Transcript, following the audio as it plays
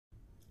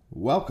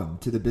Welcome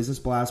to the Business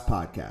Blast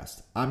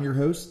Podcast. I'm your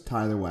host,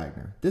 Tyler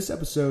Wagner. This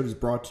episode is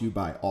brought to you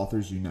by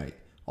Authors Unite.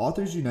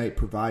 Authors Unite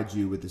provides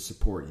you with the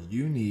support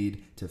you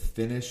need to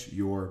finish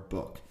your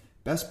book.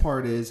 Best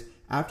part is,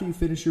 after you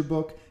finish your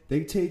book,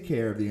 they take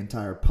care of the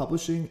entire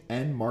publishing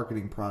and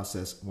marketing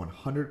process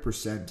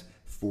 100%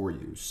 for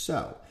you.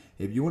 So,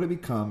 if you want to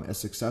become a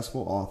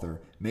successful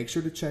author, make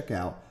sure to check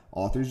out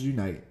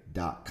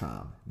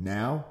authorsunite.com.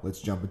 Now,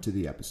 let's jump into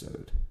the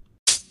episode.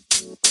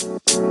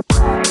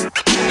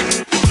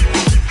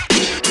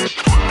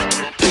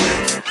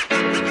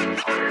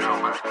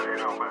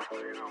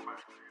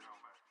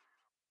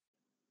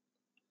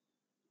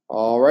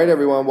 All right,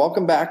 everyone.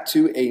 Welcome back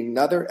to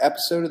another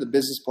episode of the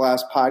Business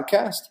Blast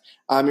Podcast.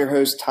 I'm your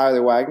host,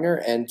 Tyler Wagner,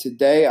 and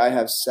today I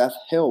have Seth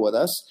Hill with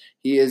us.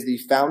 He is the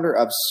founder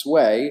of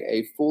Sway,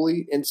 a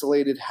fully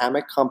insulated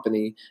hammock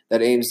company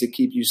that aims to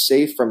keep you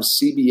safe from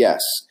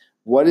CBS.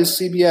 What is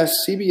CBS?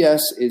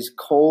 CBS is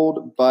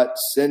cold butt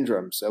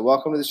syndrome. So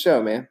welcome to the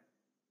show, man.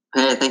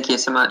 Hey, thank you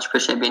so much.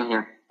 Appreciate being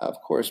here.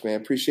 Of course,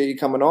 man. Appreciate you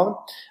coming on.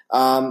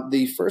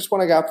 The first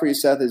one I got for you,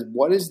 Seth, is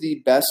what is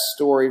the best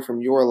story from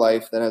your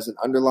life that has an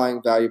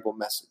underlying valuable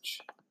message?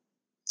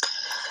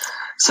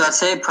 So I'd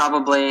say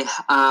probably,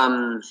 just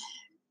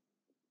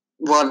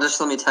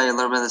let me tell you a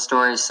little bit of the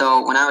story.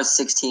 So when I was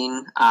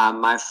 16,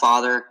 my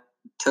father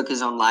took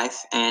his own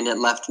life, and it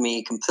left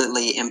me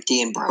completely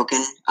empty and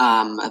broken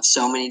of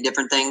so many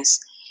different things.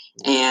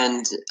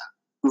 And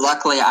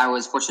luckily, I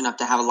was fortunate enough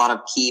to have a lot of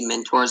key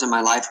mentors in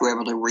my life who were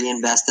able to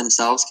reinvest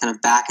themselves kind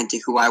of back into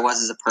who I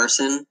was as a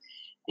person.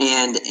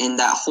 And in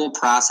that whole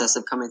process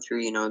of coming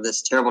through,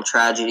 this terrible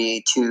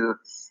tragedy to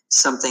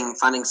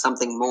finding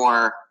something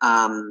more,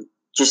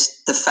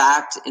 just the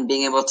fact and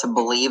being able to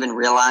believe and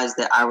realize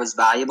that I was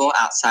valuable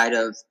outside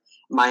of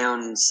my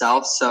own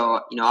self.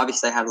 So,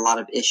 obviously I had a lot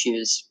of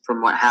issues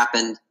from what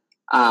happened.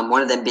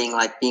 One of them being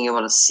like being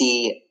able to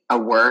see a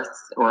worth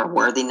or a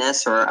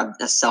worthiness or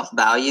a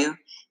self-value.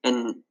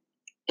 And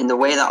in the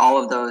way that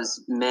all of those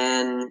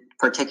men,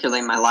 particularly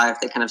in my life,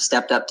 that kind of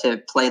stepped up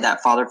to play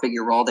that father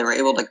figure role, they were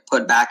able to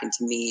put back into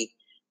me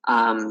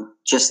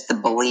just the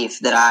belief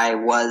that I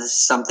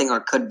was something or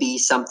could be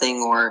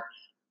something or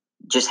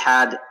just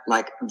had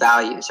like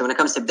value. So when it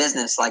comes to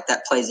business, like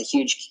that plays a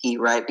huge key,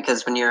 right?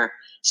 Because when you're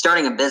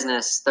starting a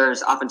business,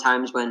 there's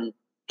oftentimes when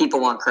people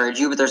will encourage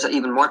you, but there's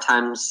even more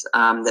times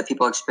that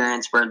people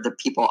experience where the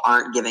people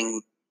aren't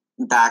giving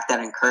back that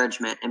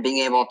encouragement, and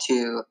being able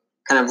to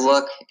kind of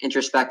look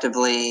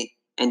introspectively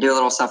and do a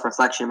little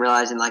self-reflection,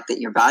 realizing like that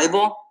you're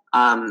valuable,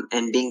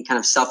 and being kind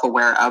of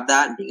self-aware of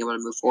that and being able to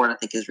move forward, I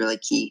think is really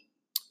key.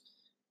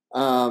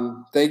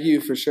 Thank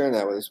you for sharing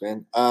that with us,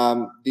 man.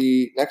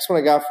 The next one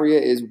I got for you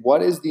is,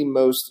 what is the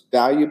most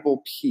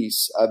valuable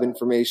piece of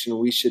information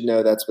we should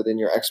know that's within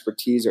your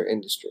expertise or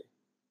industry?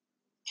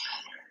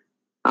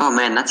 Oh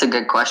man, that's a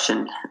good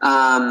question.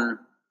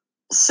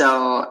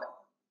 So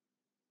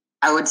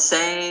I would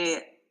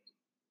say,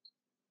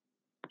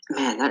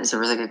 man, that is a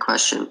really good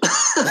question.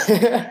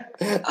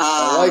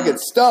 I like it.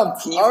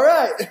 Stumped. All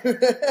right.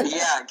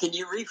 Yeah. Can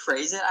you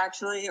rephrase it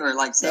actually, or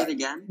like say it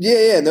again?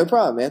 Yeah. No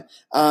problem, man.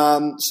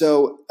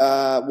 So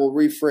we'll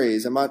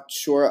rephrase. I'm not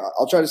sure.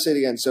 I'll try to say it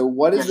again. So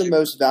what is the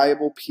most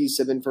valuable piece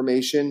of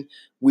information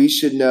we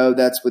should know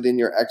that's within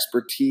your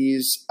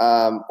expertise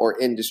or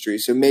industry?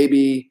 So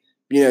maybe,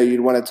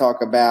 you'd want to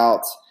talk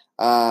about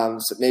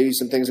so maybe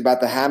some things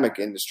about the hammock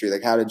industry.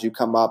 Like, how did you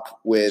come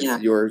up with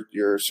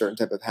your certain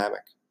type of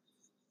hammock?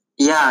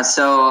 Yeah,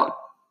 so,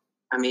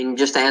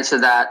 just to answer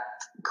that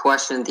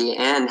question at the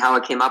end, how I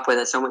came up with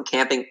it, so I went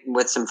camping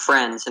with some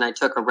friends, and I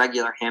took a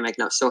regular hammock.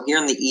 Now, so here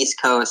on the East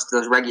Coast,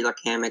 those regular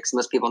hammocks,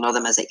 most people know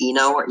them as an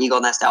Eno or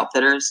Eagle Nest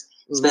Outfitters.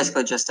 It's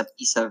basically just a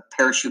piece of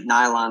parachute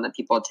nylon that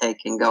people take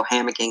and go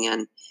hammocking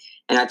in.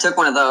 And I took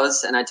one of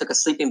those, and I took a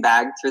sleeping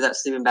bag, threw that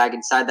sleeping bag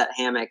inside that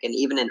hammock, and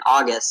even in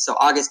August, so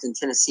August in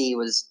Tennessee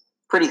was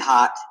pretty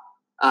hot,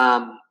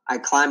 I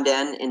climbed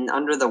in, and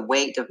under the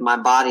weight of my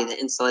body, the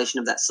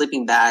insulation of that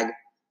sleeping bag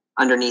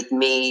underneath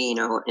me,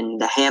 in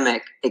the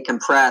hammock, it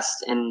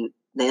compressed and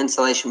the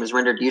insulation was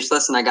rendered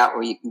useless. And I got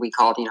what we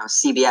called,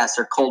 CBS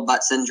or cold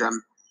butt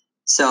syndrome.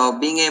 So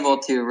being able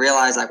to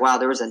realize like, wow,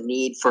 there was a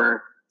need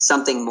for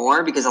something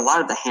more, because a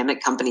lot of the hammock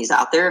companies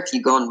out there, if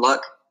you go and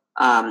look,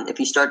 if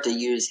you start to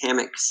use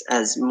hammocks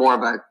as more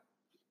of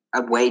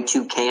a way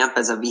to camp,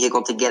 as a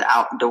vehicle to get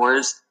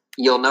outdoors,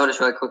 you'll notice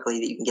really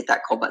quickly that you can get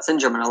that cold butt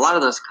syndrome. And a lot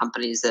of those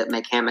companies that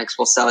make hammocks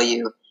will sell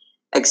you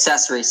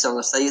accessories. So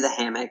they'll sell you the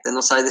hammock, then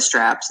they'll sell you the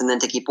straps, and then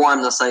to keep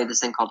warm, they'll sell you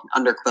this thing called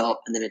an underquilt,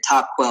 and then a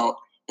top quilt,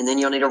 and then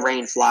you'll need a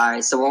rain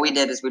fly. So what we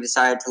did is we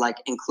decided to like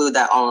include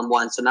that all in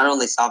one. So not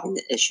only solving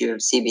the issue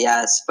of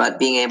CBS, but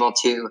being able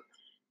to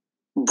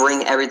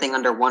bring everything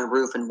under one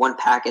roof in one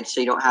package, so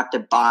you don't have to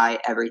buy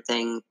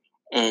everything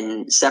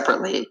in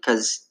separately.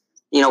 Because,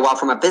 while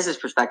from a business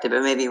perspective,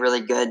 it may be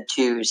really good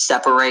to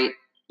separate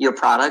your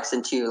products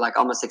into like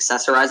almost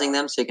accessorizing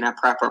them so you can have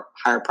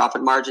higher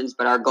profit margins.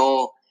 But our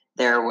goal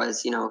there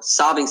was,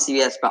 solving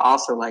CBS, but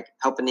also like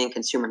helping the end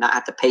consumer not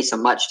have to pay so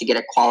much to get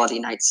a quality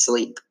night's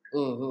sleep.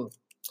 Mm-hmm.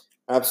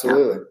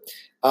 Absolutely.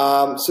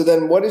 So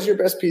then what is your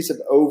best piece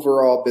of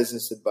overall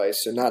business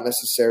advice? So not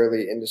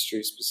necessarily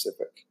industry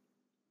specific.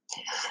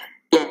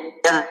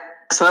 Yeah.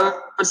 So I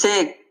would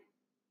say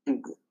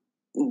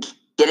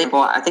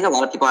I think a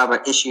lot of people have an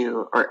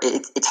issue, or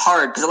it's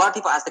hard because a lot of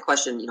people ask the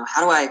question,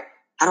 how do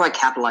I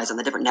capitalize on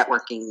the different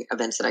networking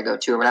events that I go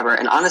to or whatever?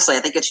 And honestly, I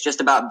think it's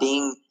just about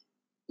being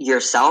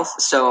yourself.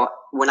 So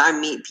when I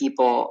meet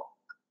people,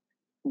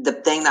 the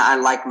thing that I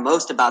like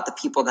most about the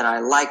people that I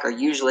like are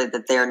usually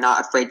that they're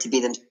not afraid to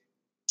be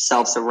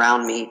themselves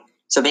around me.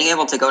 So being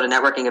able to go to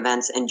networking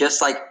events and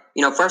just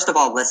first of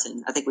all,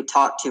 listen. I think we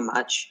talk too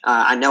much.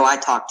 I know I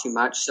talk too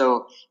much.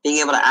 So being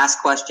able to ask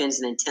questions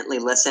and intently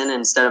listen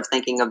instead of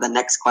thinking of the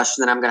next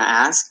question that I'm going to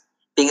ask,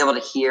 being able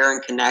to hear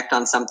and connect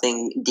on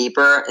something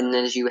deeper. And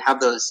then as you have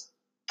those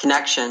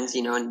connections,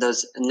 and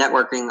those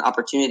networking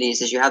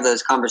opportunities, as you have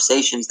those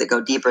conversations that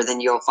go deeper,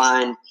 then you'll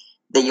find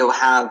that you'll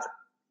have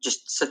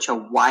just such a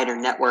wider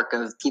network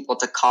of people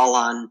to call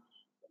on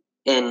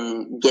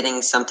in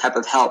getting some type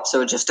of help.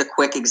 So just a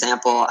quick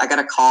example, I got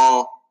a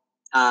call.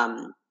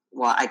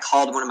 I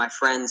called one of my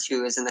friends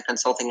who is in the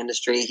consulting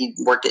industry. He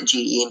worked at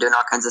GE and doing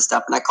all kinds of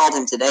stuff. And I called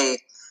him today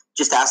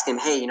just to ask him,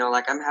 hey,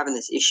 I'm having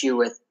this issue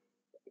with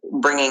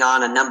bringing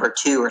on a number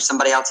two or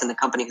somebody else in the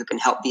company who can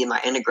help be my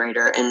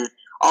integrator. And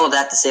all of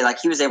that to say,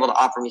 he was able to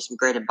offer me some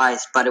great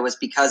advice, but it was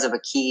because of a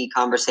key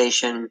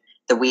conversation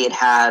that we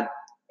had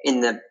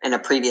in a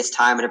previous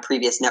time at a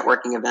previous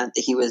networking event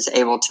that he was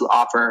able to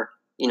offer,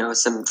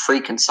 some free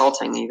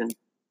consulting even.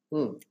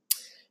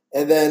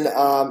 And then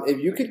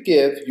if you could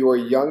give your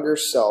younger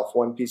self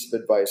one piece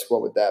of advice,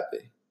 what would that be?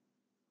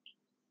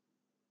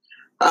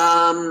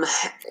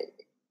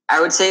 I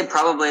would say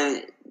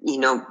probably,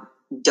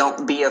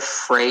 don't be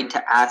afraid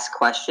to ask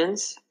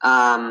questions,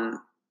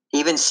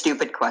 even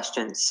stupid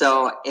questions.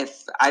 So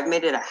if I've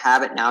made it a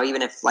habit now,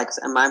 even if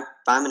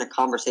I'm in a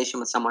conversation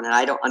with someone and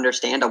I don't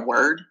understand a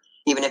word,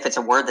 even if it's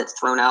a word that's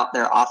thrown out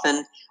there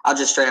often, I'll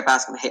just straight up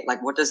ask them, hey,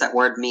 what does that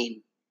word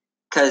mean?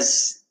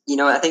 Because,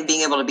 I think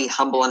being able to be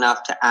humble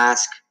enough to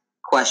ask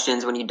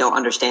questions when you don't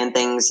understand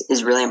things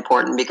is really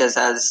important, because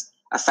as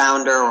a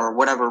founder or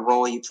whatever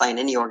role you play in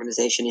any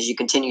organization, as you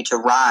continue to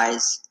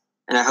rise,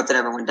 and I hope that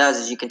everyone does,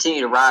 as you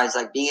continue to rise,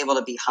 being able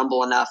to be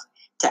humble enough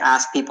to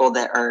ask people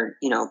that are,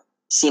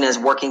 seen as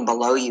working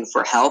below you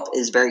for help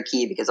is very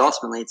key, because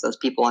ultimately it's those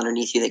people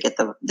underneath you that get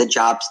the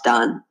jobs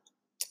done.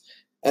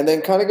 And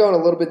then kind of going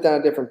a little bit down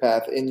a different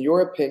path, in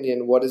your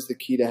opinion, what is the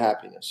key to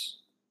happiness?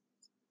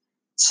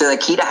 So the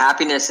key to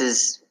happiness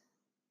is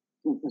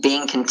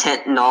being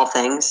content in all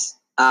things.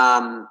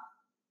 I've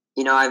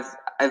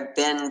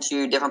been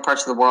to different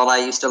parts of the world.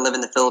 I used to live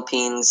in the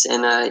Philippines,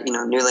 in a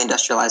newly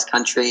industrialized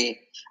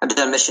country. I've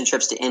done mission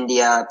trips to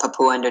India,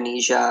 Papua,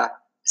 Indonesia,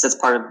 because that's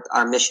part of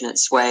our mission at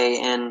Sway.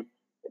 And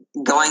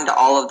going to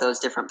all of those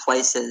different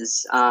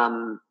places,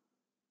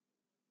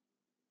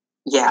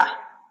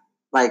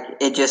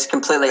 it just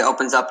completely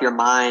opens up your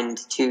mind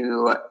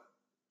to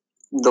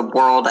the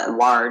world at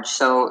large.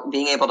 So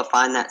being able to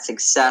find that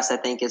success, I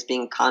think, is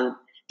being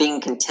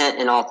content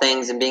in all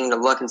things, and being to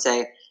look and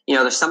say,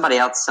 there's somebody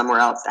else somewhere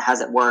else that has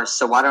it worse.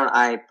 So why don't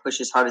I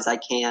push as hard as I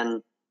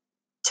can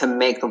to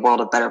make the world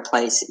a better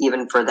place,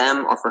 even for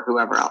them or for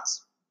whoever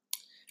else.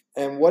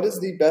 And what is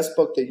the best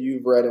book that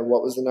you've read, and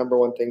what was the number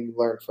one thing you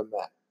learned from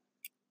that?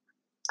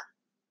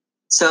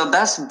 So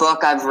best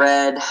book I've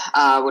read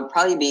would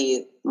probably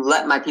be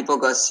Let My People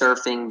Go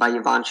Surfing by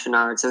Yvon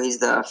Chouinard. So he's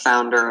the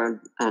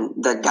founder and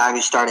the guy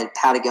who started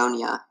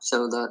Patagonia.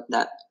 So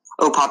that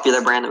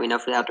popular brand that we know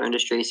for the outdoor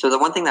industry. So the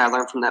one thing that I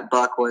learned from that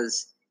book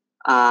was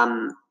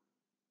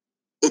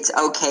it's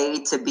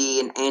okay to be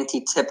an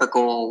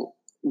anti-typical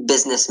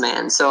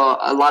businessman. So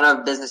a lot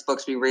of business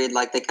books we read,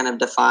 they kind of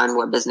define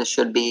what business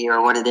should be,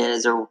 or what it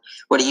is, or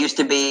what it used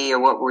to be, or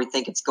what we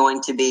think it's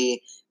going to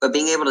be. But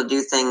being able to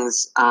do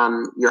things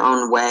your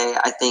own way,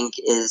 I think,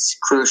 is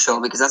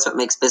crucial, because that's what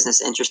makes business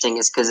interesting,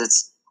 is because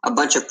it's a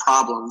bunch of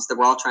problems that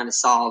we're all trying to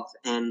solve,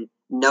 and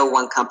no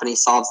one company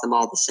solves them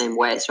all the same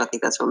way. So I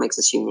think that's what makes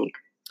us unique.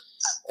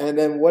 And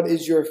then what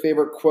is your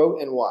favorite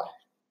quote and why?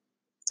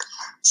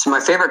 So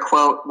my favorite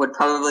quote would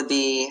probably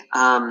be,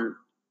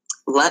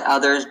 let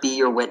others be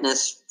your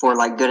witness for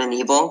good and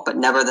evil, but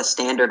never the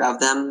standard of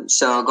them.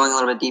 So going a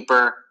little bit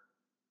deeper,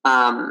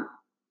 going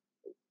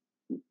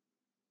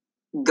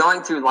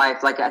through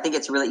life, I think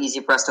it's really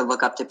easy for us to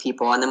look up to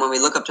people. And then when we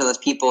look up to those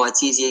people,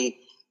 it's easy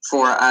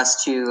for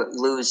us to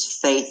lose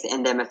faith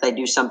in them if they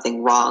do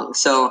something wrong.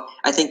 So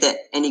I think that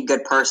any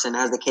good person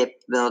has the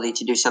capability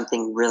to do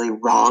something really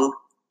wrong.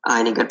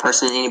 Any good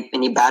person,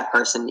 any bad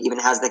person even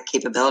has the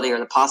capability or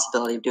the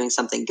possibility of doing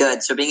something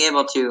good. So being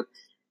able to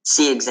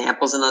see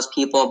examples in those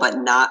people, but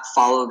not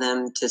follow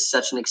them to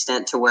such an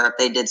extent to where if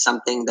they did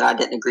something that I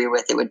didn't agree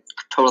with, it would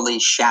totally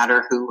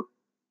shatter who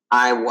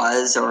I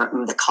was or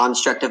the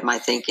construct of my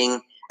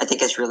thinking, I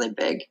think is really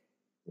big.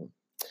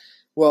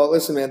 Well,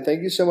 listen, man,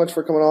 thank you so much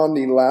for coming on.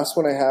 The last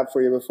one I have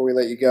for you before we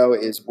let you go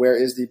is, where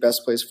is the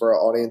best place for our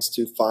audience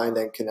to find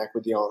and connect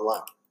with you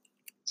online?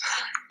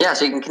 Yeah,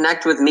 so you can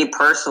connect with me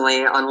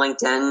personally on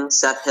LinkedIn,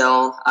 Seth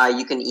Hill.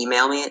 You can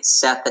email me at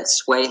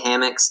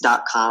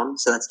seth@swayhammocks.com.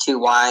 So that's 2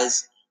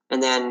 Y's.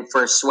 And then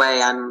for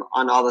Sway, I'm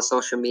on all the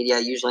social media,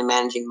 usually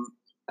managing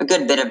a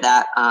good bit of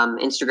that.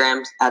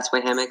 Instagram at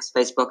Sway Hammocks,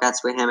 Facebook at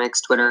Sway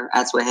Hammocks, Twitter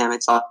at Sway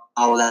Hammocks,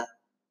 all of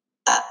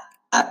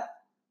that.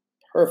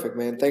 Perfect,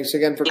 man. Thanks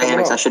again for coming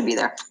Hammocks, on. I should be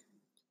there.